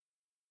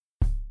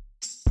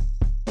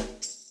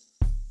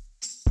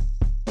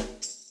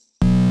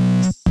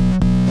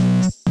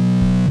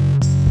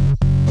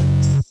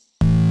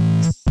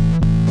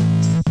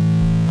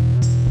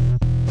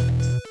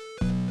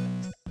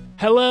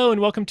Hello, and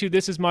welcome to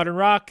This is Modern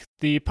Rock,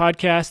 the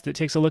podcast that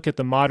takes a look at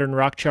the modern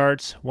rock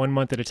charts 1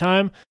 month at a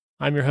time.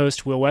 I'm your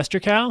host, Will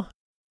Westercow,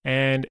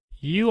 and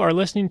you are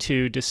listening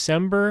to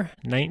December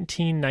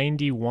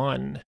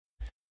 1991.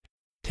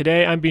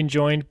 Today, I'm being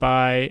joined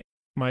by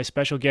my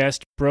special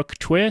guest, Brooke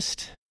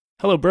Twist.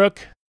 Hello,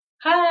 Brooke.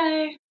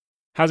 Hi.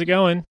 How's it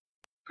going?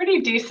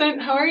 Pretty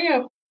decent. How are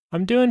you?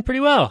 I'm doing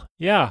pretty well,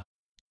 yeah.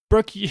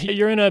 Brooke,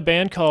 you're in a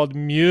band called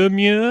Mew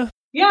Mew.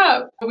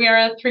 Yeah, we are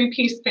a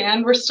three-piece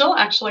band. We're still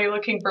actually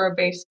looking for a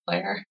bass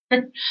player.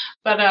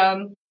 But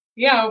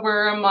yeah,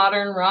 we're a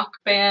modern rock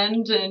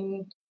band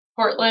in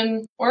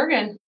Portland,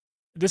 Oregon.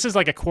 This is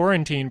like a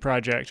quarantine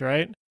project,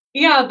 right?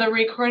 Yeah, the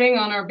recording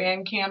on our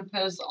Bandcamp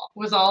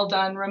was all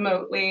done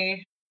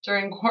remotely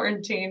during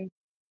quarantine.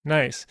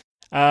 Nice.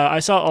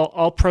 I saw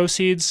all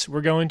proceeds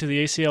were going to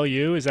the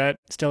ACLU. Is that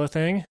still a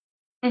thing?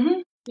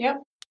 Yep.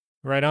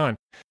 Right on.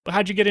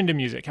 How'd you get into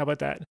music? How about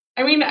that?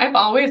 I mean, I've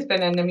always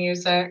been into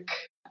music.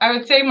 I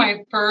would say my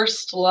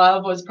first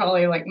love was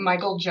probably like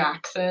Michael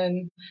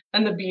Jackson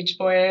and the Beach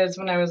Boys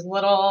when I was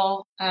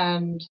little,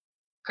 and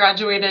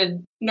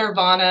graduated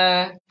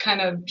Nirvana kind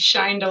of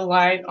shined a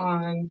light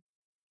on,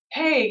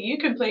 hey, you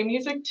can play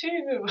music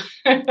too.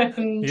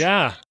 And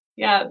Yeah.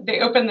 yeah, they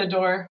opened the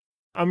door.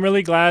 I'm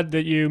really glad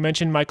that you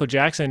mentioned Michael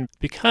Jackson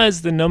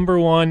because the number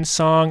one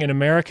song in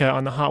America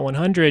on the Hot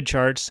 100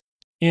 charts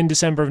in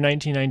December of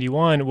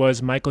 1991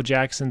 was Michael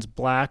Jackson's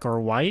Black or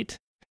White.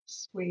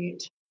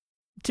 Sweet.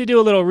 To do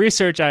a little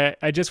research, I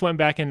just went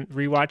back and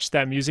rewatched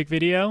that music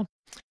video,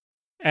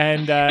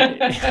 and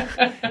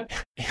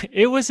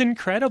it was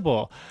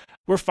incredible.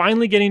 We're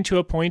finally getting to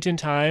a point in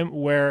time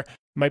where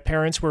my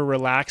parents were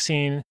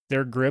relaxing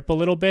their grip a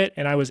little bit,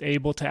 and I was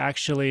able to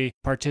actually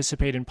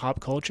participate in pop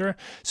culture.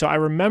 So I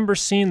remember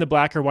seeing the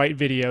Black or White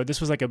video.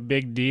 This was like a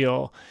big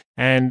deal.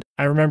 And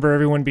I remember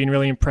everyone being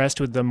really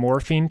impressed with the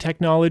morphine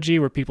technology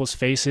where people's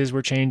faces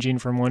were changing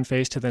from one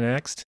face to the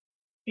next.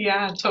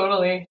 Yeah,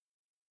 totally.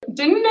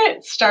 Didn't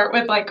it start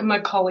with like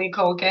Macaulay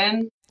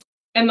Culkin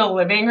in the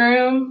living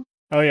room?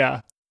 Oh,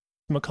 yeah.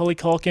 Macaulay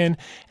Culkin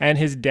and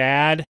his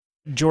dad,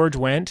 George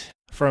Wendt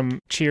from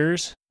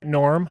Cheers,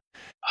 Norm.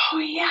 Oh,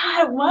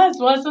 yeah, it was,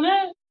 wasn't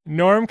it?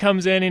 Norm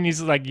comes in and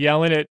he's like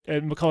yelling at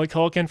Macaulay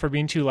Culkin for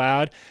being too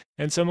loud.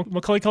 And so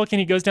Macaulay Culkin,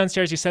 he goes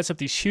downstairs, he sets up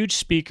these huge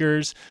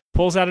speakers,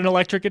 pulls out an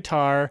electric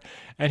guitar,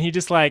 and he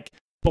just like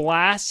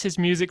blasts his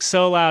music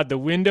so loud, the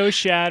windows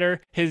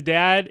shatter. His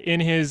dad in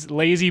his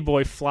lazy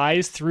boy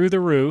flies through the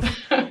roof,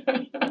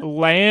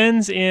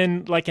 lands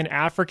in like an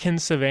African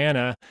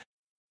savanna.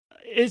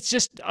 It's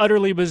just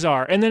utterly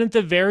bizarre. And then at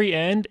the very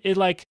end, it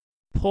like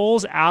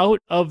pulls out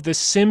of the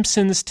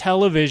Simpsons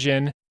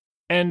television,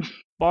 and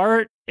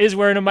Bart is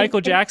wearing a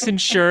Michael Jackson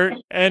shirt,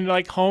 and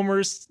like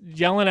Homer's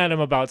yelling at him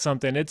about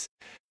something.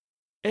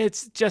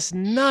 It's just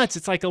nuts.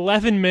 It's like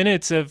 11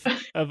 minutes of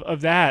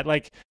that.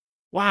 Like,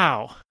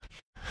 wow.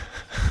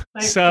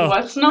 Like, So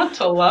what's not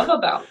to love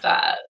about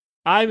that?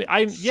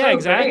 yeah, So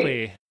exactly.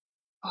 great.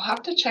 I'll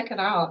have to check it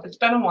out. It's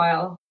been a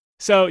while.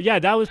 So yeah,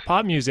 that was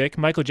pop music.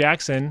 Michael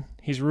Jackson,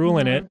 he's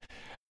ruling it.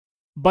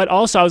 But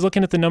also, I was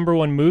looking at the number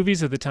one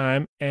movies of the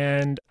time,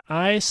 and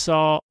I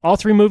saw all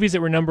three movies that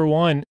were number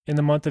one in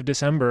the month of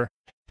December,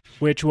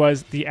 which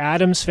was the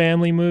Addams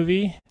Family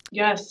movie.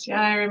 Yes,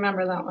 yeah, I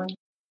remember that one.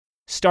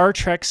 Star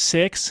Trek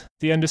VI,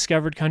 The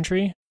Undiscovered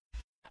Country,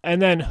 and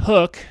then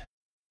Hook.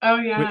 Oh,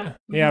 yeah.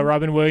 Yeah,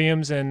 Robin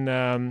Williams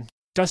and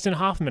Dustin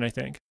Hoffman, I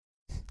think.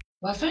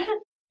 Was it?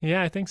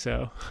 Yeah, I think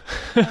so.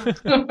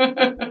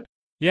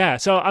 Yeah,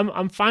 so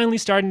I'm finally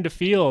starting to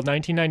feel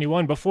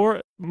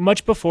 1991.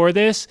 Much before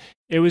this,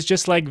 it was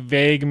just like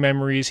vague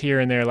memories here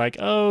and there, like,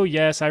 oh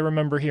yes, I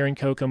remember hearing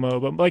Kokomo,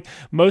 but like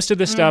most of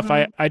the stuff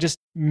I just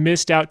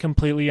missed out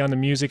completely on the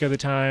music of the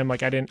time.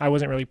 Like I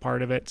wasn't really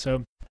part of it.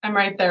 So I'm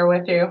right there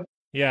with you.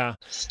 Yeah.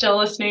 Still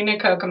listening to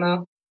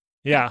Kokomo.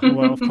 Yeah,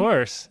 well, of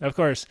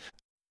course.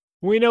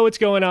 We know what's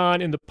going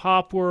on in the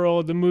pop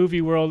world, the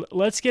movie world.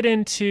 Let's get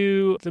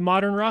into the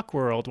modern rock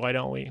world, why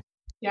don't we?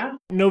 Yeah.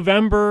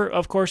 November,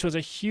 of course, was a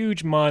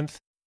huge month,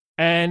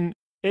 and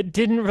it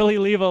didn't really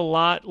leave a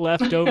lot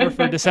left over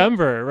for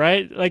December,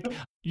 right? Like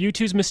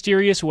U2's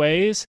Mysterious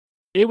Ways,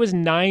 it was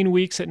 9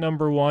 weeks at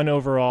number one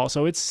overall,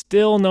 so it's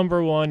still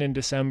number one in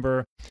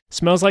December.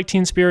 Smells Like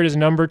Teen Spirit is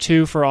number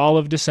two for all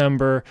of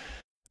December.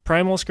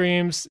 Primal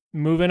Screams,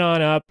 Moving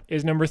On Up,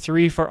 is number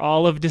three for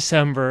all of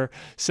December.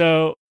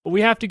 So we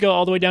have to go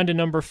all the way down to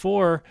number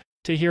four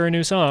to hear a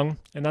new song,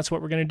 and that's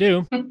what we're going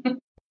to do.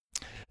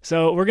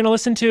 So we're going to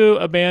listen to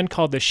a band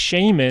called The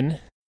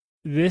Shamen.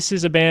 This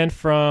is a band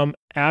from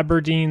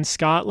Aberdeen,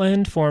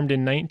 Scotland, formed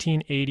in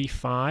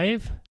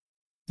 1985.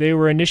 They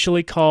were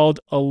initially called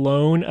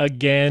Alone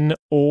Again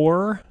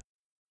Or,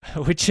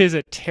 which is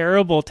a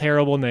terrible,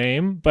 terrible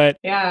name, but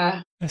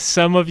yeah,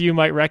 some of you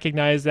might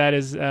recognize that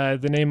as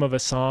the name of a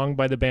song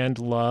by the band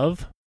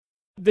Love.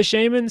 The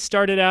Shamen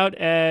started out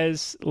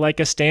as like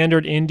a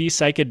standard indie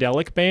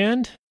psychedelic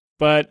band,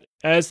 but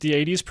as the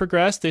 80s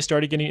progressed, they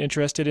started getting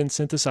interested in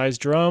synthesized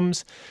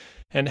drums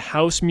and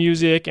house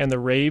music and the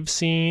rave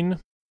scene,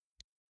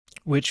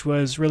 which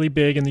was really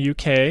big in the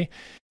UK.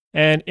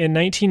 And in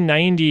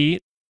 1990,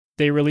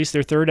 they released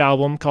their third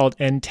album called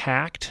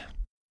Intact.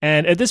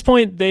 And at this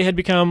point, they had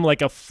become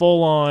like a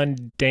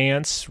full-on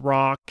dance,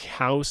 rock,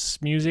 house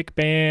music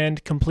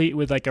band, complete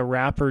with like a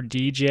rapper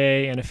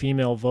DJ and a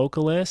female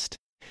vocalist.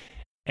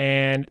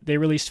 And they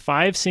released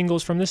 5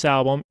 singles from this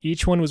album.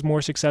 Each one was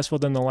more successful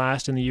than the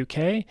last in the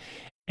UK.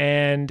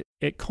 And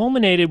it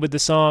culminated with the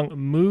song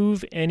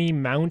Move Any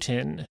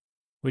Mountain,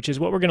 which is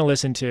what we're going to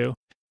listen to.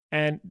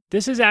 And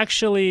this is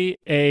actually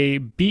a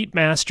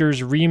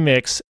Beatmasters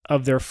remix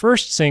of their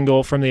first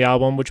single from the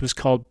album, which was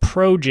called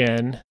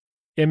Progen.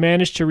 It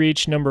managed to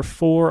reach number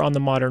 4 on the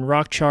modern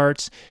rock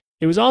charts.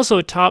 It was also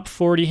a top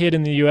 40 hit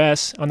in the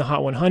US on the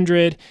Hot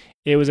 100.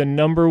 It was a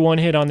number 1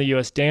 hit on the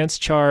US dance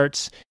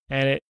charts,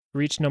 and it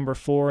reached number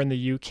 4 in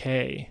the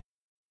UK.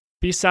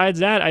 Besides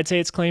that, I'd say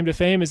its claim to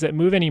fame is that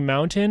Move Any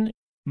Mountain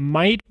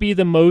might be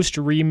the most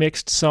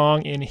remixed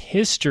song in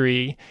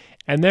history,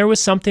 and there was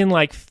something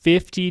like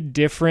 50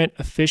 different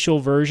official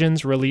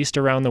versions released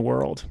around the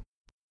world.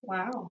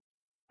 Wow.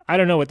 I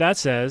don't know what that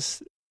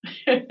says.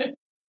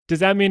 Does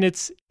that mean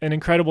it's an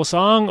incredible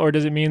song, or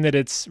does it mean that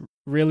it's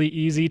really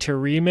easy to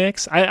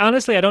remix?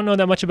 I don't know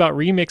that much about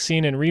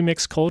remixing and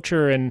remix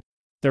culture and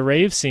the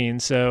rave scene,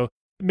 so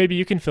maybe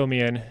you can fill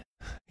me in.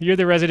 You're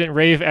the resident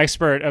rave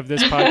expert of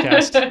this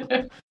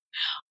podcast.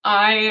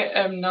 I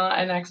am not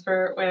an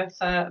expert with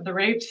the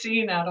rave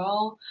scene at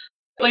all.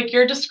 Like,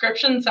 your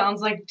description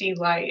sounds like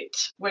Delight,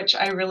 which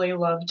I really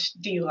loved.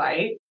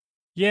 Delight.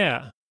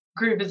 Yeah.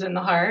 Groove is in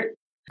the heart.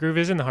 Groove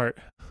is in the heart.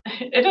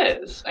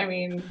 It is. I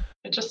mean,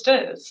 it just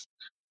is.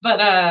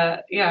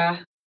 But yeah,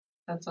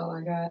 that's all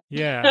I got.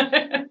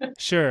 Yeah,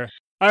 sure.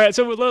 All right,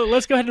 so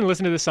let's go ahead and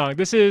listen to this song.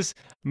 This is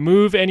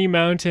Move Any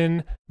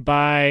Mountain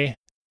by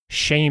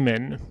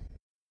Shaman,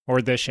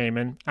 or The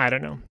Shaman. I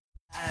don't know.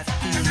 I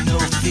feel no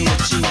fear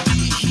to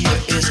be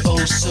here is oh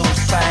so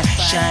fine,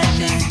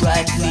 shining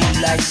brightly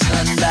like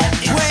sunlight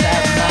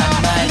inside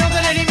my mind. You know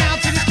that any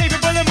mountain is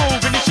capable of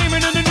moving. The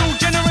shaman of the new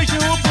generation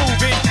who are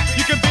proving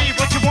you can be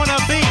what you wanna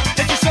be.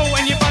 Let your soul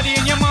and your body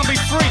and your mind be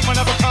free, one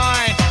of a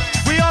kind.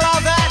 We all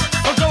are that,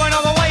 but going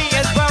all the way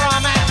is where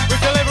I'm at. With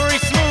delivery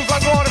smooth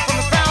like water from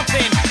the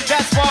fountain.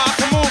 That's why I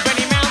can move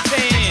any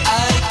mountain.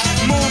 I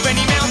can Move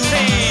any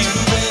mountain.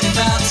 move any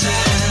mountain.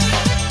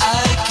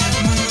 I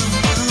can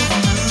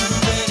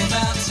move any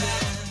mountain.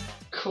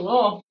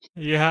 Cool.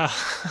 Yeah.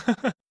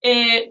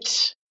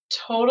 It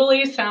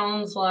totally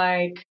sounds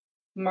like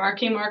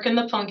Marky Mark and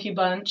the Funky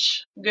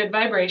Bunch, Good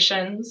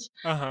Vibrations,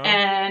 Uh-huh.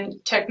 and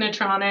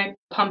Technotronic,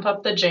 Pump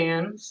Up the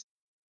Jams.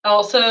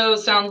 Also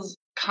sounds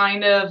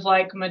kind of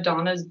like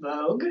Madonna's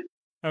Vogue.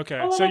 Okay,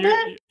 A so little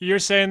bit. you're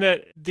saying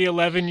that the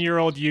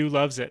 11-year-old you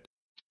loves it.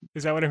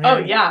 Is that what I'm Oh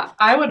hearing? yeah,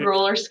 I would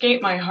roller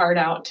skate my heart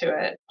out to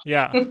it.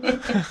 Yeah.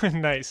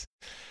 Nice.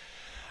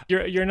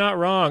 You're not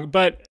wrong,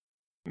 but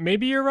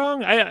maybe you're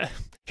wrong.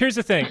 Here's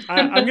the thing.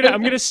 I'm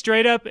gonna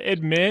straight up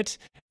admit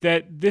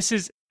that this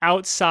is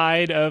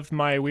outside of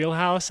my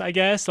wheelhouse, I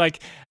guess.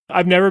 Like,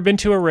 I've never been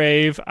to a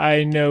rave.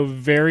 I know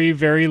very,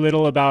 very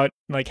little about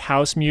like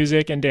house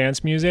music and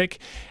dance music.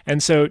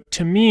 And so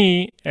to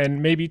me,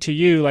 and maybe to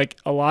you, like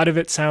a lot of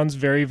it sounds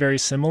very, very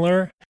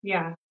similar.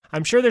 Yeah.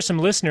 I'm sure there's some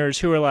listeners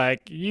who are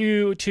like,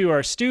 you two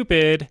are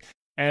stupid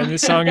and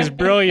this song is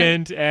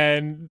brilliant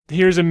and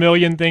here's a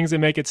million things that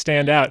make it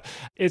stand out.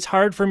 It's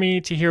hard for me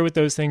to hear what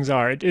those things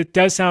are. It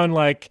does sound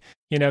like,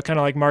 kind of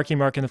like Marky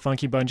Mark and the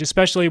Funky Bunch,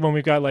 especially when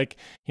we've got like,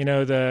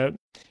 the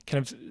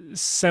kind of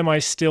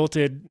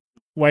semi-stilted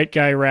white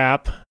guy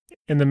rap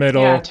in the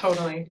middle. Yeah,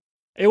 totally.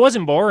 It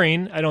wasn't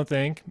boring, I don't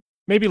think.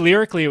 Maybe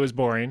lyrically it was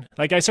boring.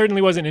 Like, I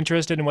certainly wasn't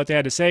interested in what they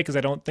had to say because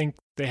I don't think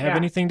they have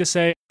anything to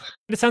say.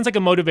 It sounds like a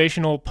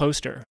motivational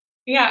poster.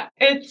 Yeah,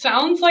 it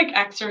sounds like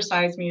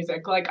exercise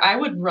music. Like, I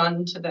would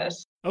run to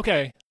this.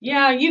 Okay.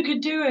 Yeah, you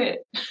could do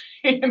it.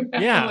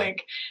 Yeah.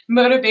 Like,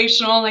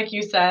 motivational, like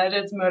you said,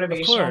 it's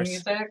motivational course.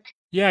 music.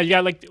 Yeah, you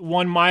got like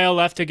 1 mile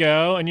left to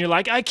go, and you're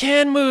like, I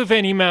can move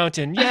any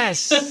mountain.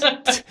 Yes.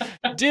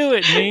 Do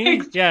it,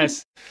 me.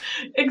 Yes.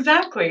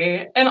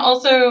 Exactly. And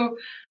also,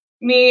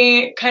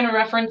 me kind of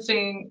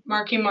referencing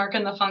Marky Mark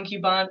and the Funky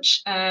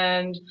Bunch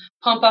and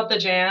Pump Up the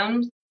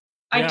Jams.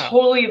 I Yeah.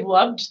 totally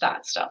loved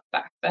that stuff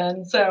back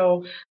then.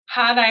 So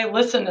had I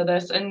listened to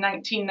this in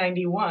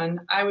 1991,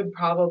 I would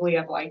probably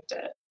have liked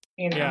it.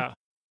 Yeah.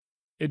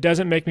 It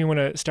doesn't make me want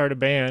to start a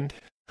band.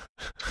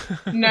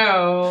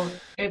 No,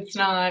 it's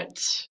not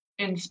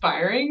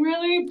inspiring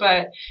really,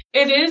 but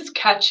it is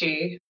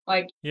catchy.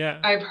 Like, Yeah.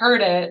 I've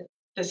heard it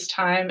this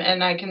time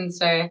and I can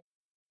say,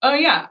 oh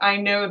yeah, I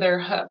know their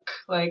hook.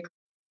 Like,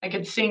 I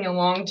could sing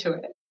along to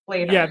it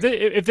later. Yeah,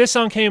 if this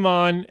song came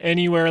on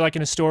anywhere, like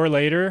in a store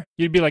later,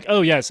 you'd be like,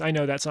 oh, yes, I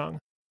know that song.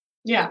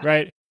 Yeah.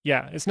 Right?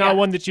 Yeah. It's not Yeah.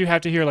 one that you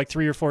have to hear like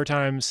 3 or 4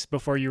 times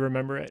before you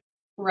remember it.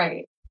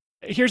 Right.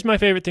 Here's my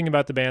favorite thing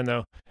about the band,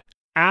 though.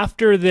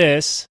 After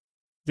this,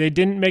 they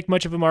didn't make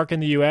much of a mark in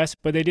the US,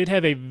 but they did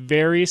have a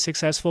very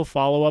successful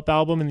follow-up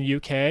album in the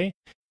UK.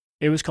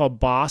 It was called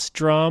Boss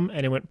Drum,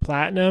 and it went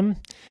platinum.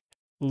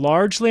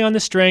 largely on the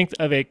strength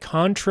of a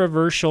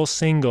controversial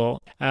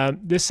single.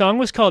 This song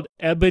was called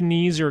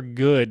Ebenezer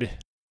Good.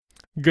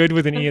 Good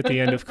with an E at the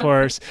end, of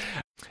course.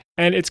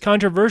 And it's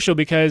controversial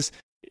because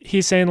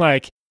he's saying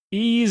like,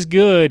 E's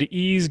good,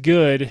 E's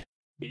good.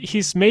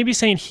 He's maybe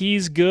saying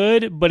he's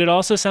good, but it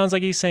also sounds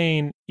like he's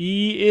saying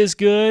E is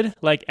good,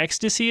 like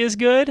ecstasy is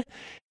good.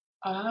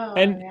 Oh,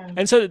 And yeah.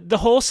 and so the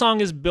whole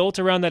song is built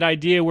around that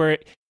idea where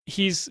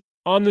he's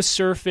on the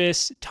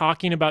surface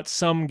talking about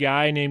some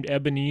guy named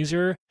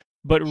Ebenezer,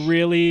 but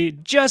really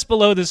just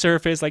below the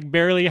surface, like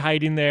barely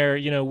hiding there,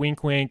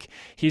 wink, wink,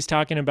 he's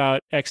talking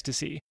about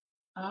ecstasy.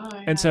 Oh,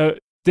 yeah. And so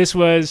this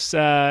was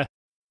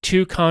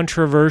too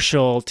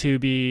controversial to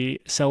be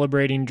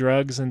celebrating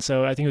drugs, and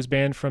so I think it was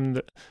banned from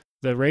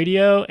the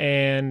radio,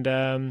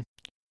 and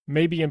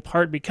maybe in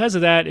part because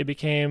of that, it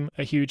became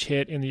a huge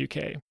hit in the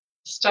UK.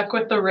 Stuck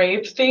with the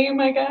rave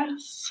theme, I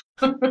guess.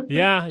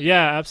 Yeah,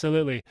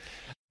 absolutely.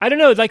 I don't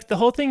know, like the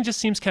whole thing just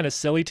seems kind of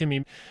silly to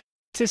me.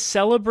 To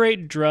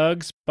celebrate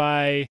drugs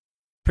by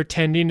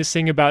pretending to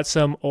sing about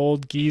some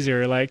old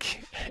geezer,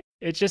 like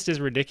it just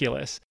is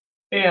ridiculous.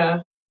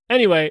 Yeah.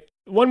 Anyway,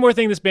 one more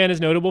thing this band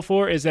is notable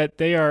for is that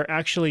they are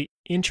actually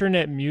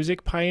internet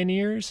music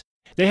pioneers.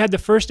 They had the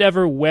first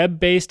ever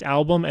web-based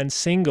album and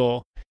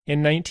single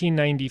in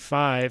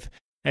 1995.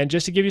 And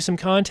just to give you some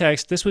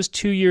context, this was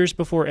 2 years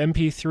before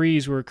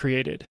MP3s were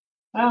created.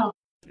 Wow.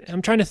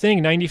 I'm trying to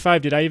think,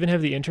 95, did I even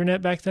have the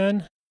internet back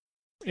then?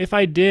 If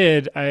I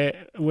did, I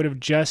would have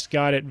just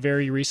got it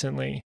very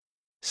recently.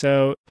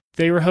 So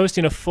they were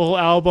hosting a full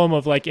album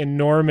of like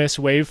enormous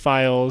WAV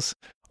files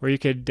where you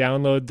could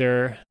download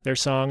their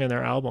song and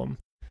their album.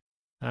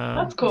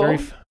 That's cool. Very,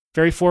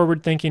 very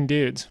forward-thinking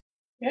dudes.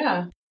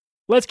 Yeah.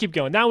 Let's keep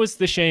going. That was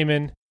the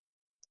Shaman.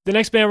 The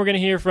next band we're going to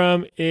hear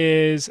from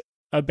is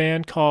a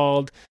band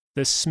called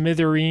the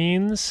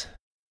Smithereens.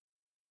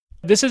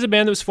 This is a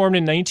band that was formed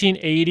in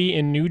 1980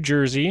 in New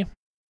Jersey,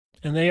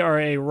 and they are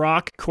a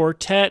rock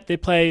quartet. They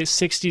play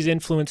 60s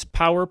influenced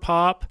power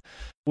pop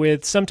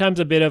with sometimes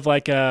a bit of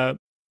like a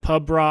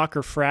pub rock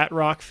or frat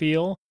rock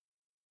feel.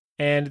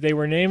 And they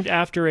were named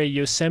after a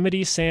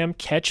Yosemite Sam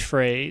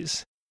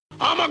catchphrase.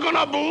 I'm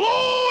gonna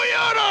blow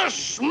you to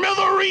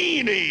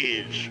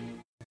smithereens.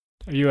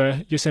 Are you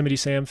a Yosemite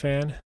Sam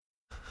fan?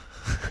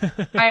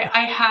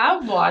 I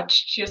have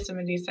watched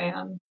Yosemite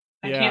Sam.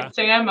 I Yeah. can't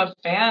say I'm a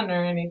fan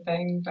or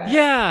anything, but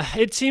Yeah,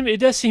 it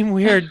does seem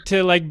weird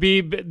to like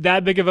be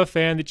that big of a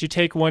fan that you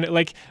take one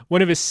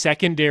of his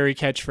secondary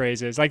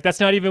catchphrases. Like that's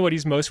not even what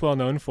he's most well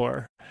known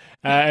for.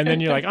 And then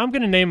you're like, I'm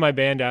going to name my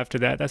band after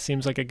that. That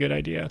seems like a good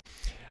idea.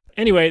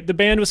 Anyway, the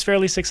band was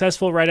fairly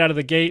successful right out of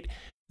the gate.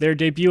 Their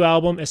debut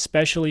album,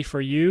 Especially for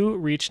You,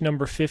 reached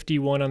number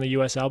 51 on the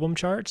US album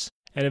charts,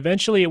 and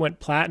eventually it went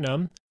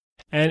platinum.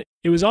 And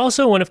it was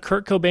also one of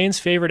Kurt Cobain's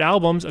favorite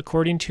albums,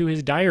 according to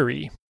his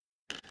diary.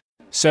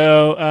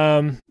 So,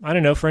 I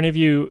don't know, for any of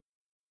you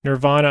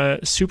Nirvana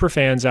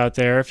superfans out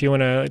there, if you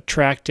want to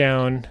track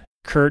down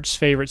Kurt's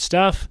favorite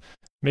stuff,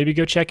 maybe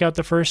go check out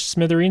the first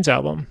Smithereens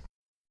album.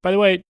 By the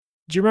way,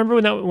 do you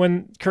remember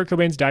when Kurt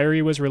Cobain's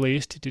diary was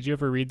released? Did you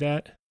ever read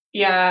that?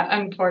 yeah,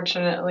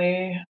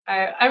 unfortunately.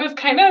 I was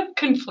kind of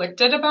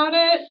conflicted about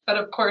it, but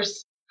of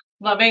course,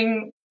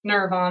 loving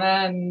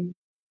Nirvana and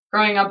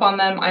growing up on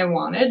them, I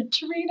wanted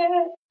to read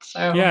it.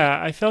 So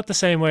Yeah, I felt the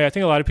same way. I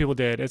think a lot of people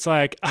did. It's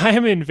like, I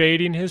am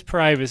invading his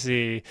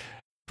privacy,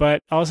 but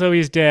also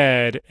he's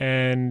dead.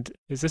 And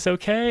is this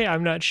okay?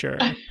 I'm not sure.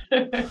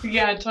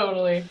 yeah,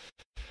 totally.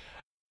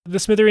 The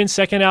Smithereens'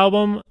 second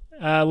album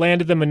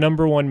landed them a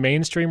number one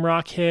mainstream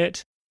rock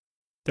hit.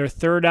 Their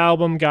third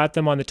album got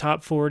them on the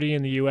top 40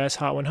 in the US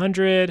Hot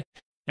 100.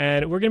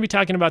 And we're going to be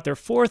talking about their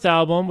fourth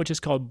album, which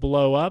is called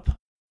Blow Up.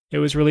 It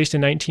was released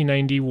in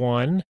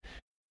 1991.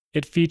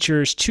 It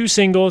features 2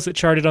 singles that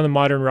charted on the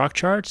modern rock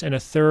charts and a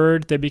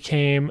third that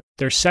became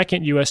their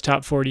second US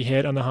Top 40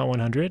 hit on the Hot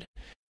 100.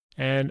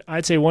 And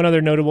I'd say one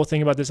other notable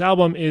thing about this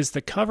album is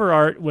the cover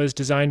art was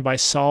designed by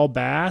Saul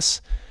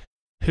Bass,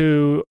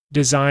 who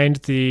designed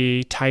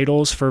the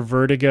titles for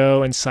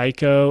Vertigo and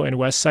Psycho and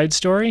West Side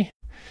Story.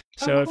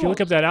 So if you look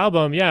up that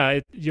album,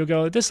 you'll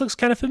go, this looks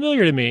kind of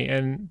familiar to me,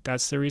 and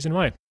that's the reason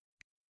why.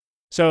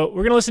 So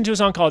we're going to listen to a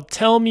song called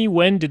Tell Me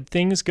When Did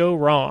Things Go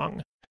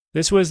Wrong?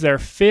 This was their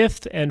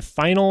 5th and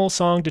final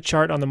song to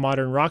chart on the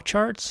modern rock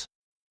charts,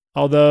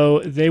 although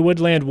they would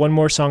land one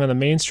more song on the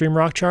mainstream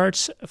rock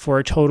charts for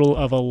a total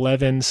of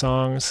 11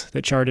 songs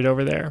that charted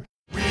over there.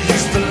 We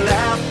used to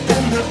laugh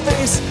in the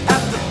face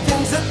at the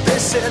things that they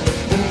said.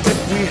 And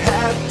if we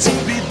had to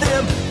be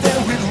them,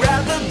 then we'd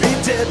rather be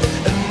dead.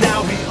 And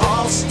now we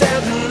all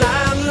stand in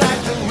line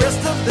like the rest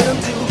of them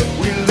do.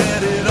 We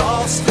let it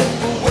all slip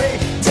away.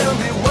 Tell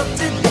me, what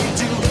did we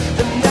do?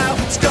 And now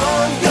it's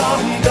gone,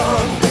 gone,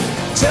 gone.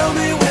 Tell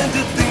me, when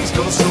did things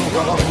go so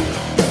wrong?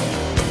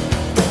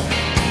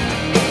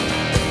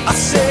 I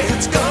say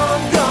it's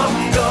gone,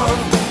 gone, gone.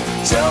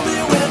 Tell me,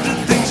 when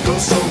did things go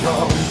so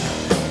wrong?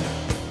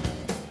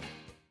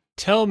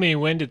 Tell me,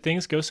 when did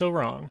things go so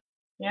wrong?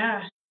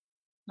 Yeah,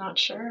 not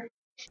sure.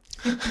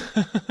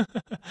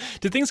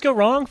 Did things go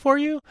wrong for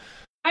you?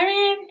 I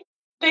mean,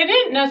 They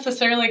didn't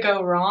necessarily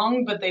go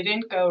wrong, but they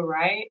didn't go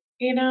right,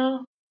 you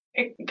know?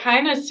 It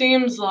kind of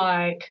seems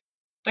like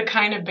the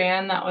kind of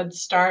band that would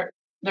start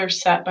their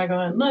set by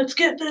going, "Let's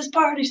get this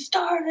party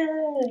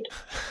started."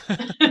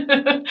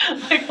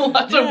 Like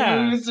lots of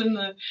Yeah. woos in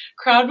the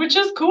crowd, which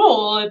is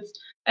cool.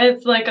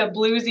 It's like a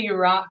bluesy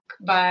rock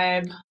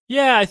vibe.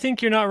 Yeah, I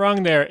think you're not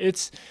wrong there.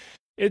 It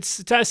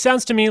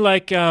sounds to me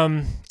like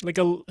a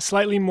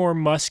slightly more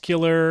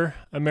muscular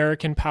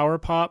American power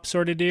pop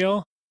sort of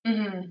deal.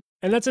 Hmm.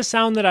 And that's a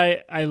sound that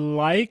I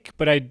like,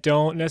 but I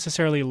don't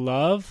necessarily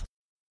love.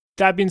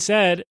 That being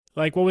said,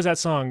 like, what was that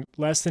song?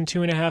 Less than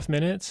 2.5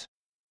 minutes?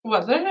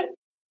 Was it?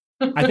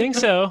 I think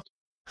so.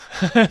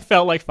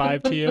 Felt like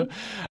 5 to you.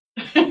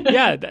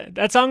 Yeah,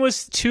 that song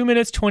was 2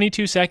 minutes,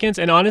 22 seconds.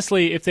 And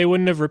honestly, if they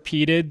wouldn't have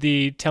repeated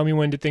the "tell me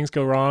when did things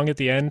go wrong" at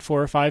the end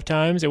 4 or 5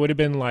 times, it would have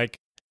been like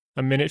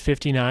a minute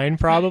 59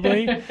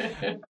 probably.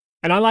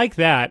 And I like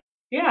that.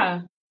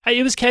 Yeah.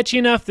 It was catchy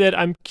enough that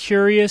I'm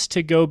curious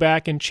to go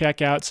back and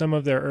check out some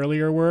of their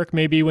earlier work,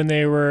 maybe when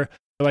they were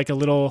like a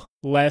little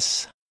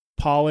less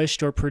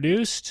polished or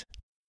produced.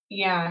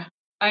 Yeah,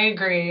 I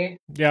agree.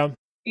 Yeah.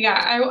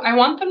 Yeah, I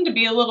want them to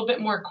be a little bit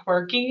more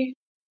quirky.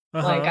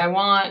 Like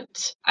Uh-huh.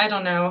 I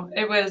don't know.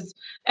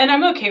 And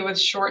I'm okay with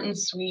short and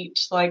sweet,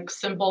 like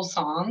simple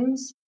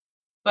songs.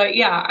 But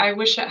yeah, I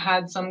wish it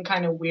had some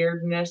kind of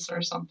weirdness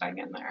or something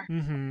in there.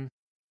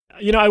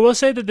 Mm-hmm. I will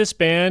say that this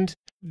band,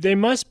 they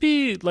must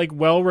be like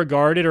well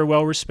regarded or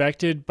well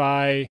respected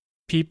by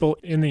people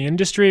in the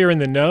industry or in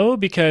the know,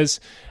 because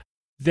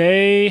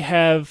they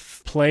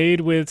have played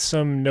with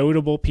some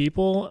notable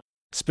people.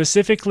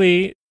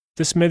 Specifically,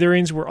 the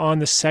Smithereens were on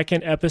the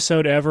second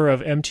episode ever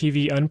of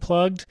MTV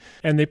Unplugged,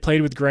 and they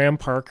played with Graham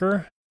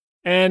Parker.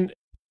 And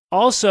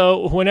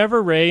also,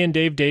 whenever Ray and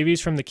Dave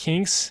Davies from the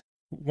Kinks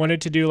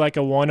wanted to do like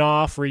a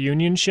one-off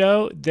reunion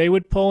show, they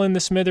would pull in the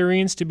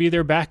Smithereens to be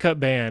their backup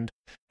band.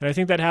 And I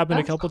think that happened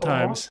a That's couple cool.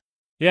 times.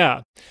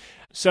 Yeah.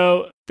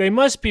 So they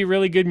must be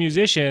really good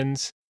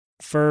musicians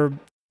for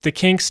the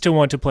Kinks to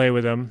want to play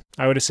with them,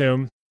 I would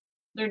assume.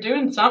 They're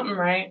doing something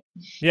right.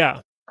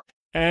 Yeah.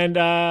 And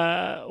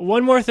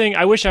one more thing,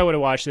 I wish I would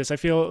have watched this. I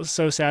feel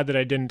so sad that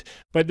I didn't.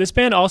 But this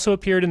band also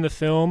appeared in the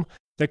film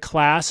The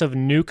Class of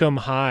Nukem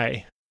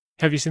High.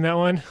 Have you seen that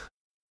one?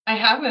 I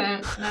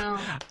haven't. No.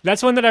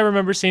 That's one that I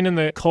remember seeing in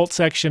the cult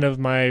section of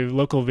my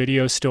local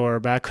video store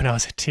back when I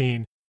was a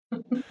teen.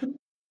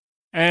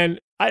 And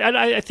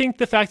I think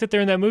the fact that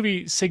they're in that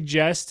movie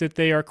suggests that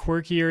they are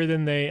quirkier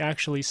than they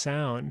actually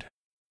sound,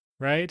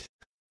 right?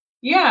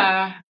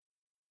 Yeah.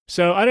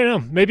 So I don't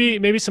know.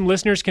 Maybe some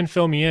listeners can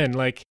fill me in.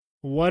 Like,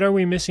 what are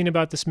we missing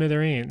about the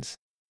Smithereens?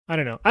 I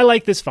don't know. I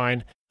like this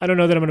fine. I don't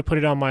know that I'm going to put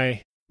it on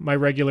my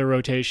regular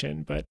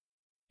rotation, but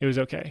it was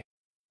okay.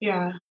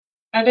 Yeah.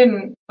 I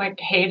didn't like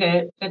hate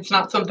it. It's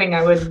not something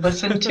I would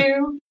listen to.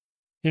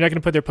 You're not going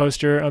to put their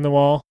poster on the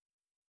wall?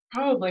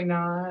 Probably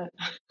not.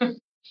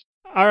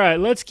 All right,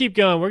 let's keep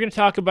going. We're going to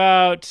talk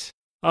about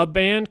a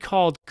band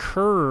called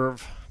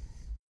Curve.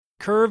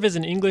 Curve is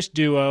an English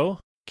duo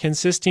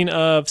consisting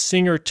of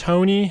singer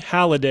Tony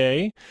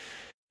Halliday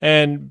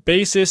and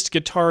bassist,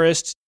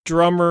 guitarist,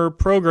 drummer,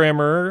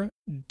 programmer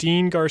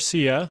Dean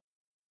Garcia.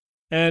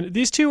 And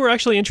these two were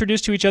actually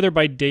introduced to each other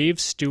by Dave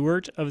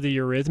Stewart of the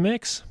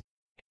Eurythmics.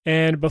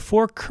 And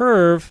before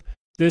Curve,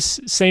 this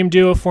same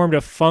duo formed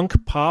a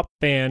funk pop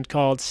band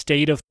called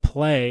State of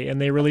Play, and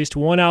they released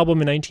one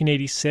album in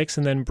 1986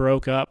 and then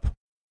broke up.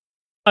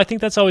 I think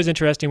that's always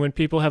interesting when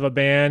people have a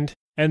band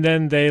and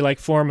then they like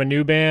form a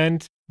new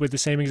band with the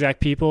same exact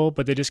people,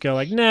 but they just go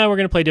like, nah, we're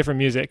going to play different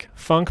music.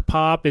 Funk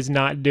pop is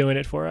not doing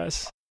it for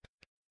us.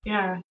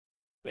 Yeah.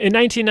 In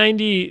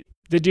 1990,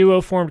 the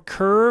duo formed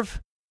Curve.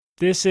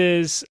 This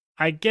is,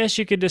 I guess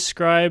you could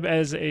describe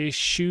as a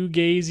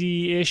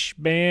shoegazy-ish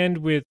band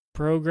with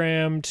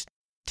programmed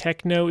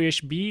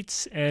techno-ish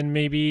beats and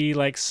maybe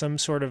like some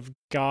sort of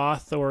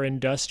goth or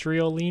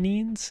industrial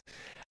leanings.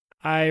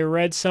 I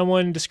read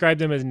someone describe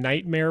them as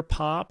nightmare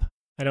pop.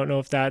 I don't know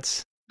if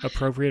that's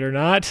appropriate or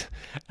not.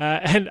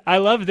 And I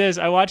love this.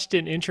 I watched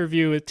an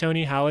interview with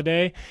Tony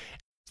Halliday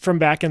from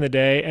back in the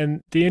day,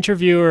 and the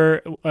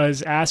interviewer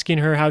was asking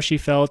her how she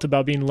felt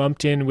about being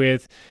lumped in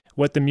with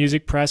what the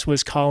music press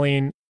was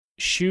calling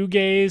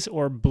shoegaze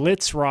or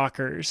blitz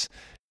rockers.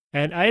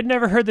 And I had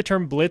never heard the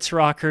term blitz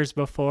rockers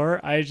before.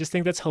 I just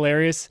think that's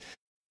hilarious.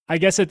 I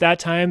guess at that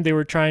time they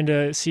were trying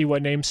to see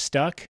what name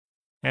stuck.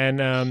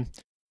 And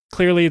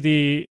clearly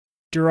the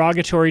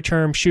derogatory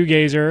term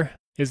shoegazer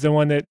is the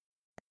one that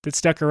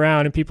stuck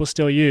around and people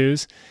still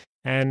use.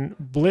 And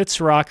blitz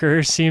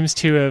rocker seems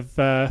to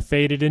have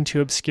faded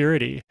into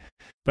obscurity.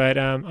 But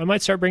I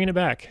might start bringing it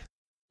back.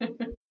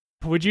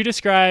 Would you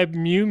describe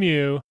Mew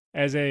Mew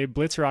as a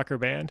blitz rocker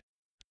band?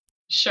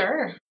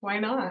 Sure. Why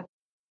not?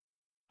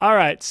 All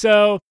right,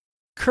 so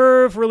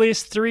Curve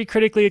released 3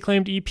 critically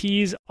acclaimed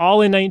EPs,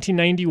 all in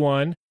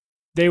 1991.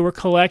 They were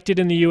collected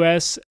in the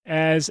US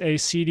as a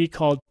CD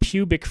called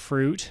Pubic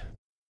Fruit.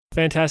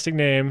 Fantastic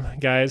name,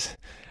 guys.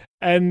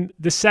 And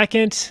the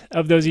second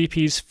of those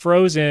EPs,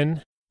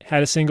 Frozen,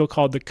 had a single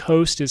called The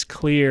Coast is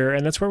Clear,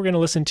 and that's what we're going to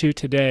listen to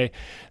today.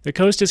 The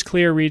Coast is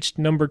Clear reached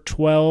number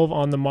 12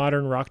 on the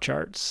modern rock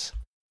charts.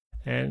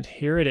 And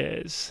here it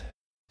is.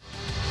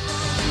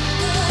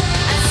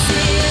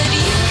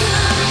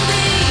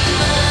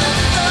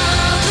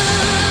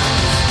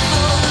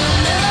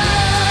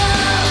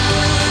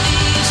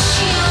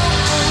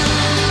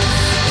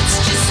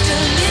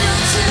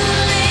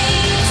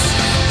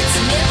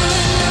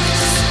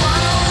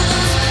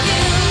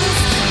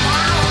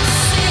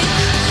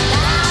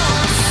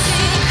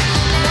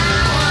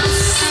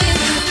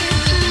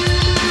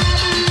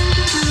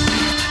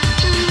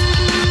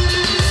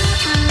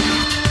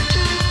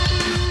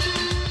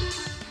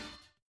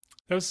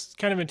 That was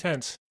kind of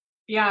intense.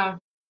 Yeah,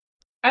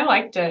 I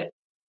liked it.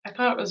 I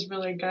thought it was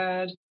really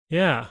good.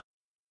 Yeah,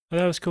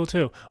 that was cool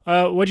too.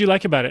 What'd you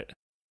like about it?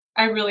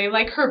 I really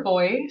like her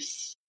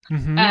voice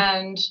Mm-hmm.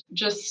 and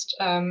just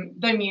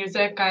the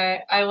music.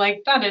 I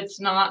like that it's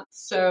not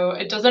so,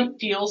 it doesn't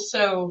feel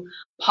so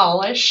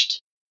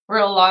polished, where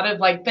a lot of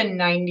like the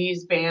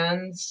 90s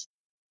bands,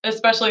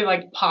 especially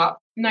like pop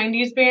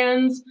 90s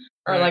bands,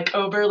 are Right. like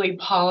overly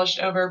polished,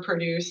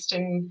 overproduced,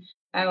 and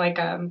I like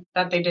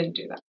that they didn't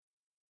do that.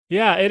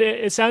 Yeah,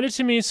 it sounded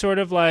to me sort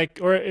of like,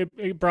 or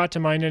it brought to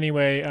mind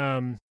anyway,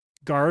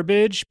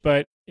 Garbage,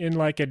 but in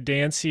like a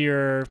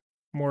dancier,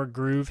 more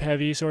groove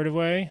heavy sort of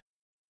way.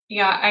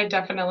 Yeah, I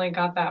definitely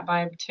got that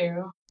vibe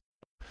too.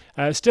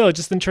 Still,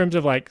 just in terms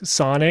of like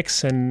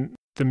sonics and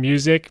the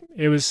music,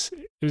 it was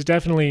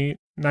definitely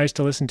nice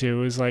to listen to.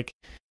 It was like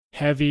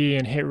heavy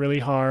and hit really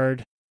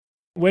hard.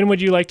 When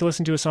would you like to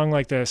listen to a song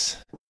like this?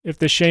 If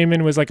The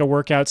Shaman was like a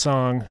workout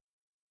song,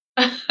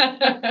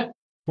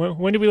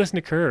 when did we listen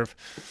to Curve?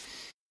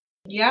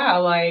 Yeah,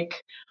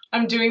 like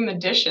I'm doing the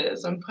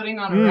dishes, I'm putting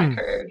on a Mm.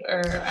 record,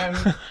 or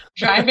I'm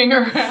driving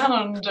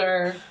around,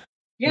 or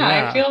yeah,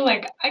 Yeah. I feel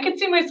like I could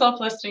see myself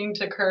listening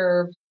to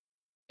Curve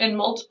in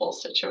multiple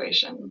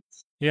situations.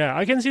 Yeah,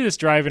 I can see this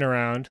driving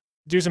around.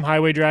 Do some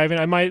highway driving.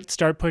 I might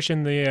start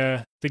pushing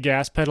the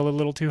gas pedal a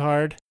little too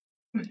hard.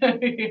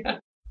 Yeah.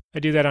 I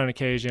do that on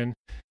occasion.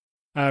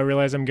 I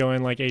realize I'm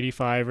going like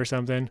 85 or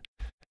something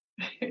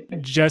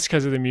just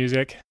because of the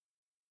music.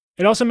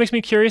 It also makes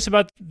me curious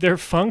about their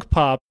funk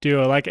pop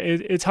duo. Like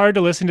it's hard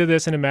to listen to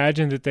this and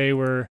imagine that they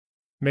were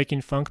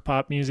making funk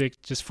pop music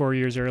just 4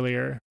 years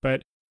earlier.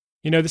 But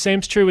the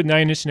same's true with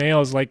Nine Inch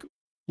Nails. Like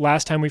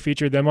last time we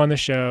featured them on the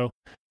show,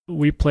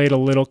 we played a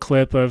little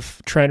clip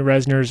of Trent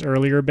Reznor's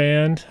earlier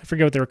band. I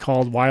forget what they were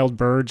called, Wild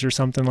Birds or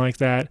something like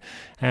that.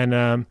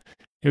 And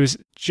it was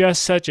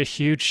just such a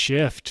huge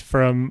shift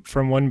from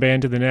one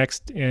band to the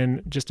next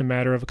in just a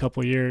matter of a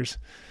couple years.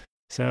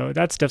 So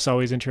that stuff's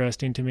always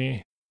interesting to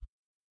me.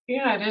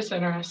 Yeah, it is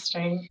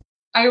interesting.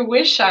 I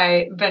wish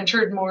I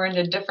ventured more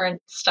into different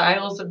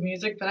styles of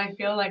music, but I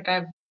feel like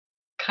I've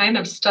kind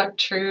of stuck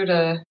true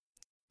to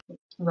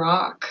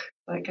rock.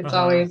 Like it's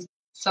always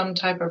some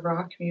type of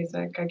rock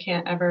music. I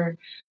can't ever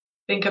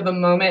think of a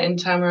moment in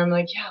time where I'm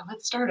like, yeah,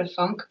 let's start a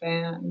funk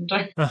band.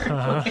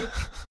 It's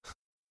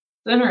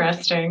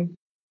interesting.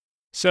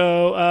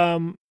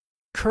 So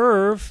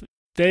Curve,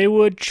 they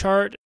would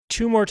chart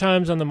 2 more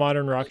times on the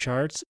modern rock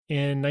charts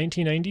in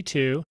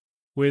 1992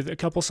 with a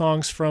couple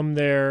songs from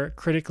their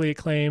critically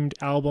acclaimed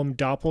album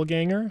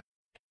Doppelganger.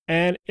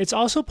 And it's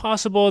also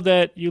possible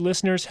that you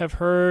listeners have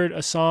heard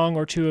a song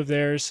or two of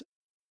theirs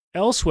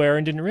elsewhere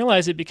and didn't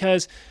realize it,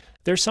 because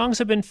their songs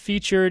have been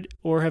featured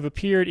or have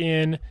appeared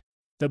in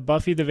the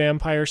Buffy the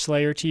Vampire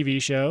Slayer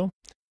TV show,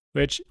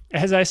 which,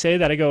 as I say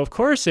that, I go, of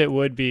course it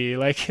would be.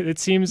 Like, it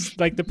seems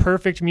like the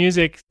perfect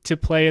music to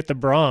play at the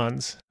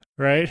Bronze,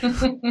 right?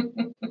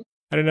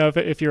 I don't know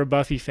if you're a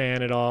Buffy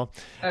fan at all.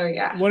 Oh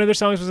yeah. One of their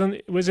songs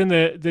was in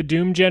the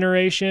Doom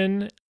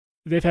generation.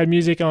 They've had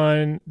music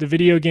on the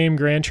video game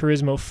Gran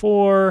Turismo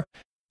 4.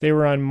 They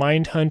were on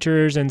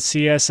Mindhunters and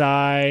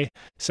CSI.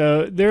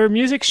 So their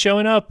music's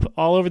showing up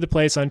all over the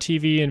place on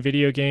TV and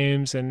video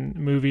games and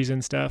movies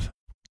and stuff.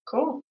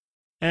 Cool.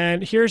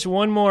 And here's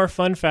one more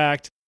fun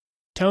fact.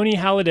 Toni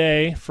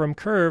Halliday from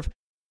Curve,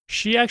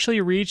 she actually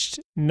reached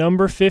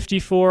number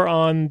 54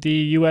 on the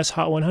US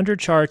Hot 100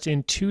 charts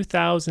in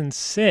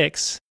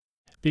 2006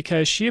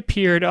 because she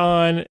appeared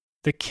on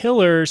The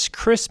Killers'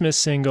 Christmas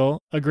single,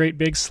 A Great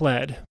Big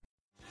Sled.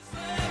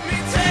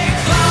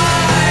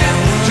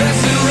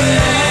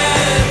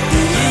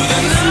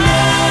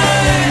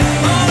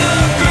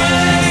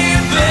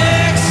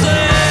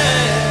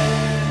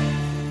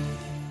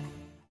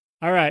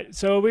 All right,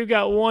 so we've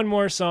got one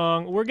more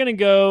song. We're going to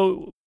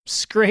go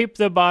scrape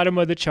the bottom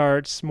of the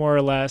charts, more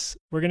or less.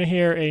 We're going to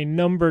hear a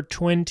number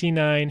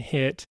 29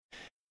 hit.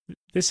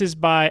 This is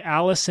by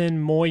Alison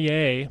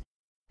Moyet,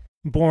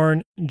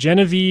 born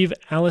Genevieve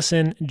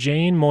Alison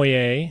Jane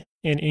Moyet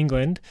in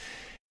England.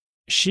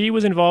 She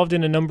was involved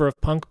in a number of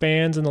punk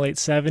bands in the late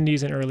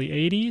 70s and early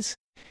 80s.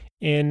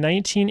 In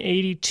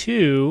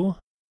 1982,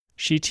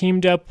 she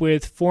teamed up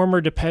with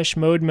former Depeche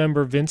Mode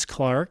member Vince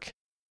Clarke,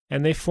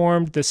 and they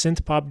formed the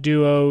synth-pop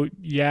duo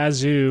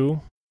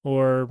Yazoo,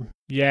 or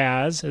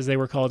Yaz, as they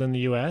were called in the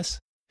US.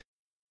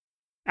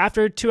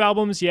 After 2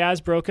 albums,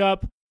 Yaz broke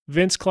up,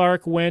 Vince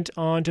Clarke went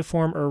on to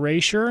form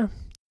Erasure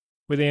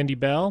with Andy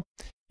Bell,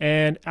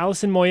 and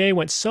Alison Moyet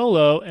went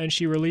solo, and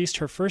she released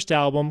her first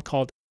album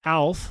called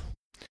Alf,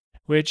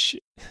 which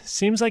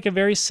seems like a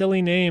very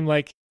silly name.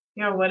 Like,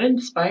 Yeah, what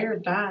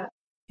inspired that?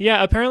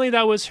 yeah, apparently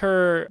that was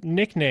her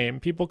nickname.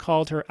 People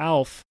called her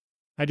Alf.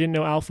 I didn't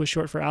know Alf was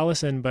short for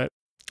Allison, but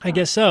I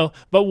guess so.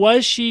 But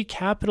was she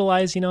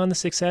capitalizing on the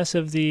success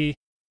of the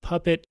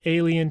Puppet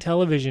Alien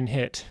television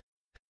hit?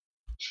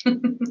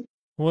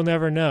 We'll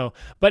never know.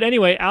 But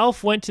anyway,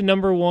 Alf went to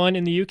number 1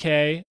 in the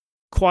UK,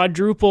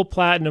 quadruple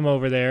platinum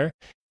over there.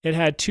 It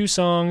had 2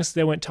 songs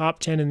that went top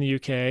 10 in the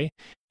UK,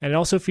 and it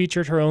also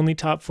featured her only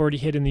top 40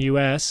 hit in the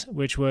US,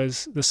 which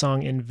was the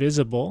song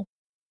Invisible.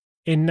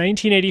 In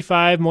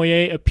 1985,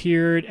 Moyet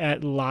appeared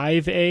at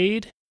Live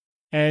Aid,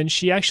 and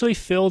she actually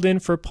filled in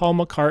for Paul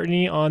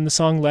McCartney on the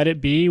song Let It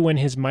Be when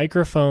his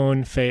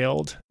microphone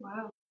failed.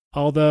 Wow.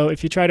 Although,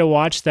 if you try to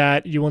watch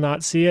that, you will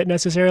not see it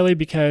necessarily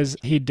because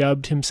he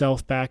dubbed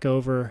himself back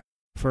over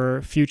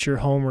for future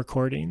home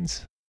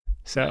recordings.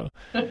 So,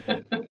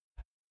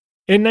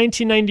 in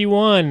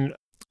 1991,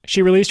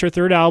 she released her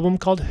third album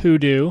called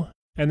Hoodoo,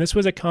 and this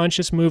was a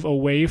conscious move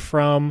away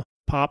from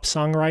pop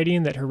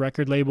songwriting that her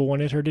record label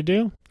wanted her to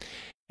do.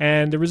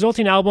 And the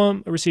resulting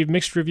album received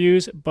mixed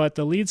reviews, but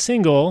the lead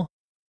single,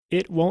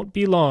 It Won't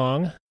Be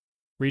Long,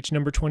 reached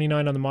number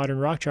 29 on the modern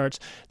rock charts.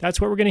 That's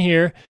what we're going to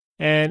hear.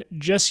 And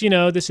just so you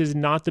know, this is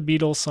not the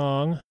Beatles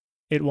song,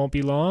 It Won't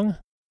Be Long,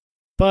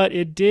 but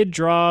it did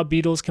draw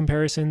Beatles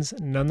comparisons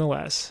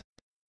nonetheless.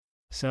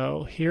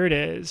 So here it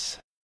is,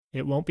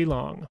 It Won't Be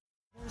Long.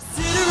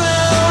 Sit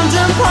around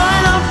and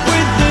pile up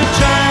with the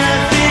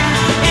traffic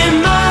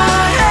in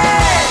my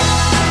head.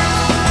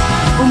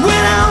 And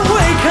when I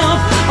wake up,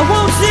 I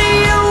won't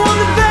see you on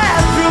the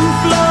bathroom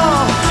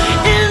floor.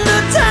 In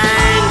the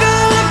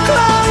tangle of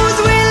clothes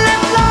we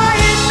left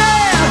lying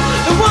there.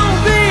 It won't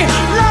be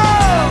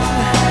long.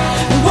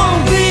 It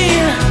won't be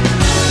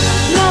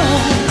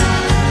long.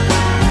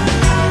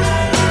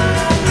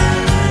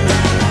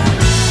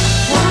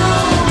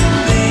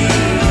 Won't be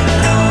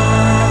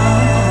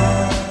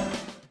long.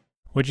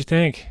 What'd you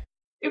think?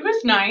 It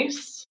was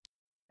nice.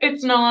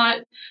 It's not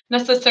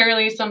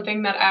necessarily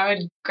something that I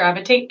would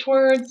gravitate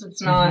towards.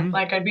 It's not Mhm.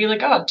 like I'd be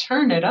like, oh,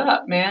 turn it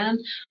up, man.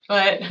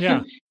 But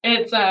Yeah.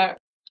 it's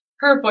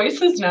her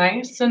voice is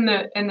nice and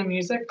the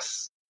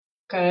music's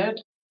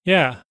good.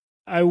 Yeah.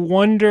 I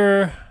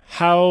wonder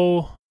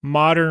how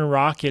modern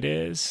rock it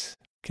is,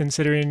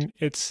 considering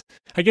it's,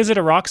 I guess, it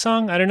a rock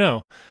song? I don't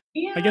know.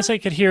 Yeah. I guess I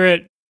could hear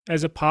it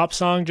as a pop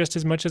song just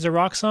as much as a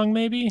rock song,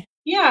 maybe?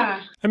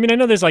 Yeah. I mean, I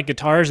know there's like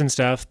guitars and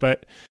stuff,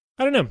 but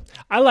I don't know.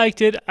 I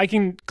liked it. I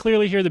can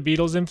clearly hear the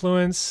Beatles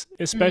influence,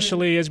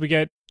 especially as we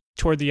get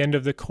toward the end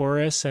of the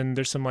chorus and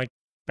there's some like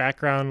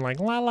background like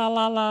la la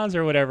la la's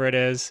or whatever it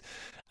is.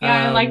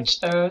 Yeah, I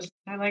liked those.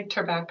 I liked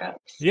her backups.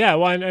 Yeah,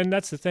 well, and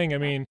that's the thing. I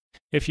mean,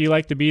 if you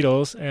like the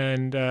Beatles,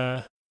 and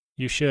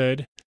you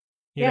should,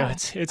 you know, Yeah,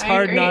 it's I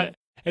hard agree.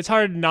 it's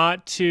hard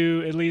not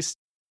to at least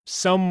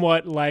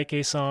somewhat like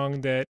a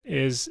song that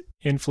is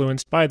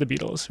influenced by the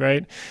Beatles,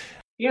 right?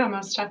 Yeah,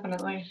 most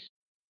definitely.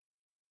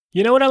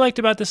 You know what I liked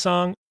about the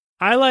song?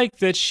 I like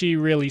that she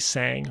really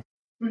sang.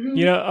 Hmm.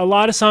 You know, a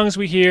lot of songs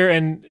we hear,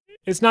 and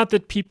it's not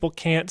that people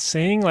can't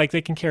sing, like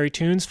they can carry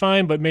tunes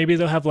fine, but maybe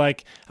they'll have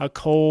like a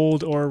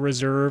cold or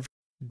reserved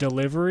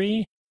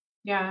delivery,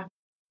 Yeah.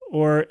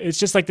 or it's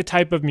just like the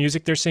type of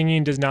music they're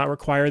singing does not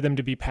require them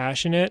to be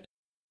passionate.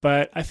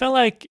 But I felt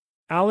like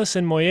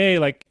Alison Moyet,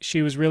 like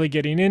she was really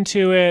getting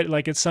into it.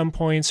 Like at some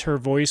points, her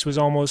voice was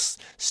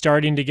almost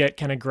starting to get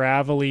kind of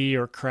gravelly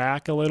or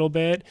crack a little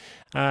bit.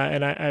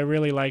 And I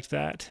really liked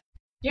that.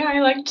 Yeah, I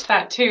liked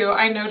that too.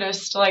 I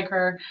noticed like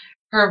her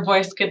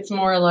voice gets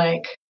more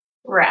like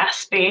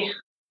raspy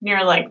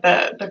near like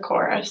the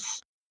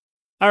chorus.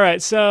 All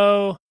right,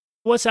 so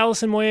what's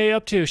Alison Moyet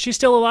up to? She's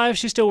still alive.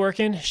 She's still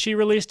working. She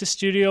released a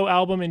studio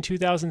album in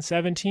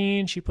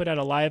 2017. She put out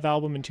a live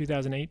album in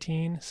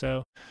 2018.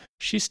 So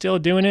she's still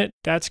doing it.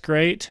 That's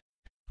great.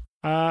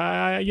 You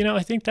know,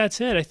 I think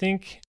that's it. I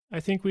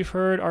think we've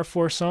heard our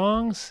 4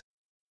 songs.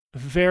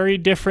 Very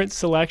different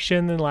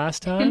selection than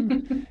last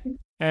time.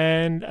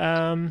 And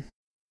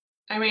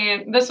I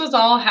mean, this was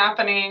all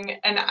happening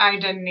and I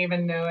didn't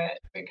even know it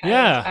because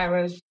Yeah. I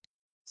was,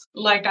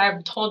 like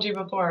I've told you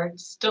before,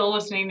 still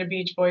listening to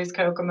Beach Boys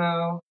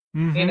Kokomo,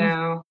 you mhm.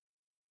 know.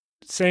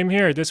 Same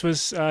here. This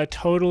was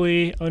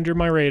totally under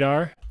my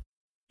radar,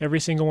 every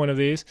single one of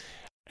these.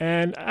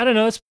 And I don't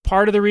know, that's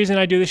part of the reason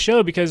I do the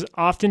show, because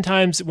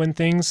oftentimes when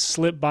things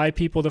slip by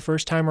people the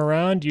first time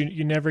around,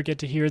 you never get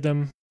to hear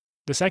them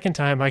the second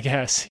time, I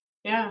guess.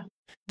 Yeah.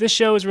 This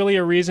show is really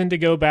a reason to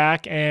go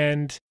back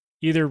and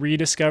either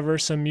rediscover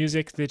some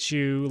music that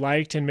you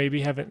liked and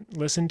maybe haven't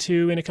listened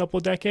to in a couple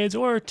of decades,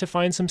 or to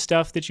find some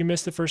stuff that you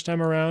missed the first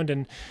time around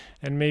and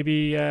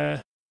maybe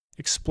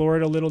explore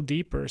it a little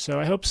deeper. So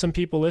I hope some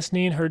people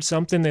listening heard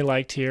something they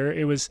liked here.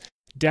 It was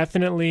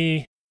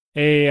definitely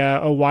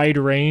a wide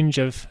range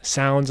of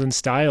sounds and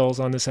styles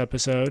on this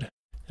episode,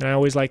 and I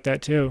always like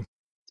that too.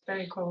 It's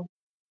very cool.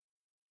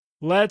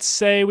 let's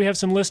say we have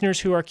some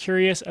listeners who are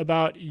curious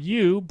about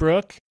you,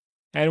 Brooke,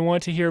 and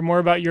want to hear more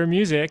about your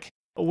music.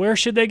 Where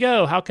should they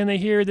go? How can they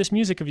hear this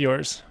music of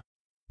yours?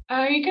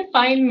 You can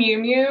find Mew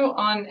Mew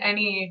on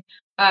any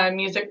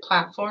music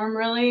platform,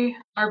 really.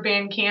 Our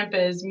Bandcamp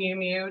is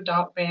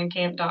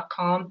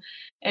mewmew.bandcamp.com.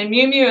 And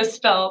Mew Mew is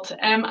spelled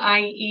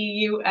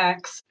Mieux,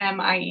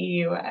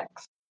 Mieux.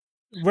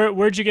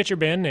 Where'd you get your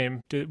band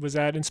name? Was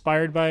that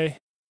inspired by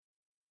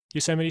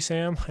Yosemite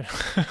Sam?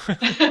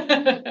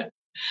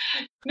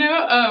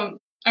 No,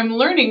 I'm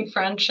learning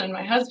French, and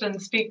my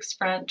husband speaks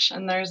French,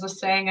 and there's a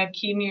saying, a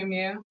qui Mew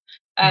Mew.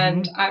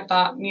 And I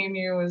thought Mew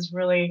Mew was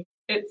really,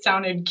 it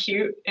sounded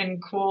cute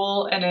and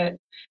cool, and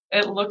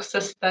it looks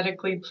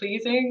aesthetically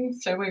pleasing,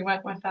 so we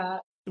went with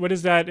that. What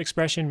does that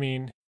expression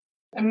mean?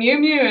 A Mew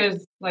Mew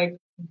is like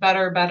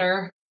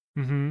better.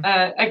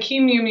 A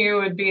qui Mew Mew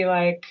would be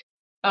like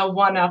a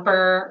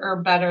one-upper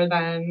or better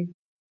than.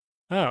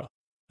 Oh,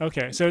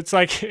 okay. So it's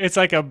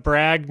like a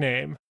brag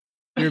name.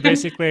 You're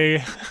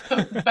basically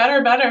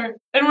better.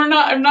 And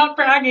I'm not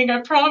bragging,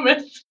 I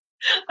promise.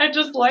 I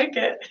just like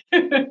it.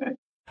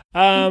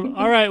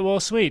 All right, well,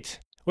 sweet.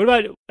 What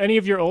about any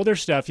of your older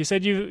stuff? You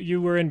said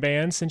you were in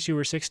bands since you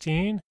were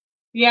 16.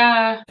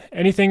 Yeah.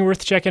 Anything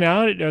worth checking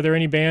out? Are there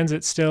any bands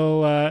that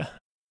still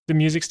the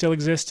music still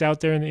exists out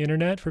there in the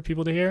internet for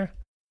people to hear?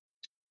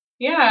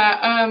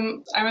 Yeah,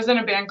 I was in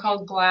a band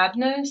called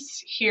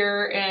Gladness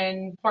here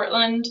in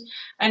Portland,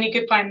 and you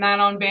could find that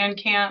on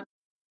Bandcamp.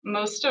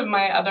 Most of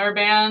my other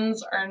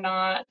bands are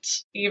not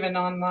even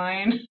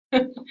online.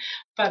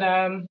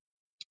 But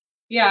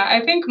yeah,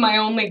 I think My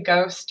Only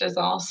Ghost is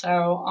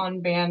also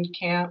on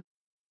Bandcamp.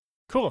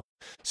 Cool.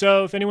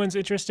 So if anyone's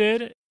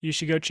interested, you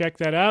should go check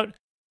that out.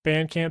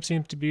 Bandcamp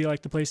seems to be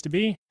like the place to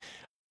be.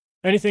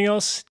 Anything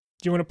else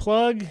you want to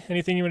plug?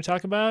 Anything you want to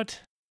talk about?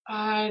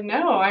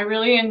 No, I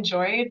really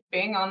enjoyed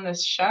being on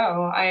this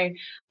show. I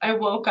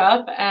woke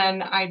up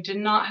and I did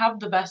not have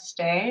the best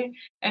day,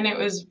 and it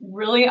was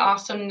really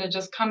awesome to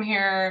just come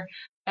here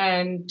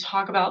and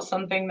talk about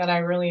something that I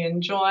really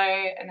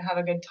enjoy and have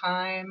a good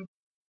time.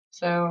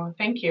 So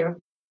thank you.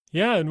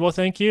 Yeah, well,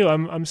 thank you.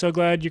 I'm so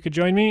glad you could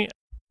join me.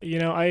 You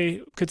know,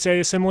 I could say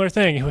a similar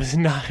thing. It was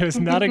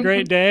not a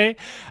great day,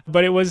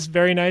 but it was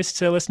very nice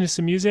to listen to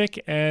some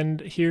music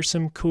and hear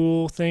some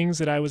cool things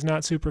that I was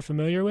not super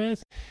familiar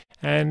with.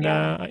 And,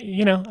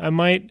 you know, I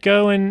might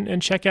go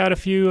and check out a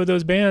few of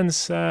those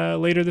bands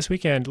later this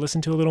weekend,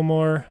 listen to a little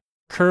more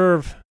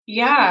Curve.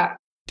 Yeah.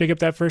 Dig up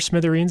that first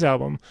Smithereens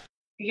album.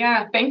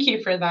 Yeah, thank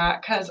you for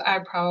that, because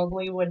I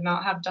probably would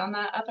not have done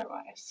that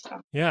otherwise.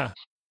 So. Yeah,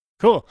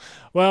 cool.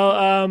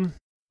 Well,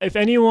 if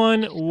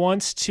anyone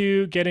wants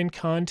to get in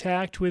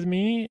contact with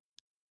me,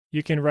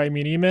 you can write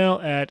me an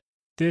email at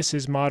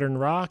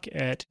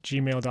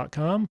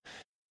thisismodernrock@gmail.com.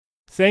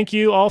 Thank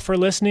you all for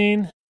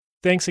listening.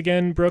 Thanks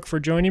again, Brooke, for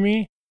joining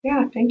me.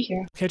 Yeah, thank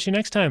you. Catch you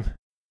next time.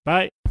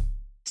 Bye.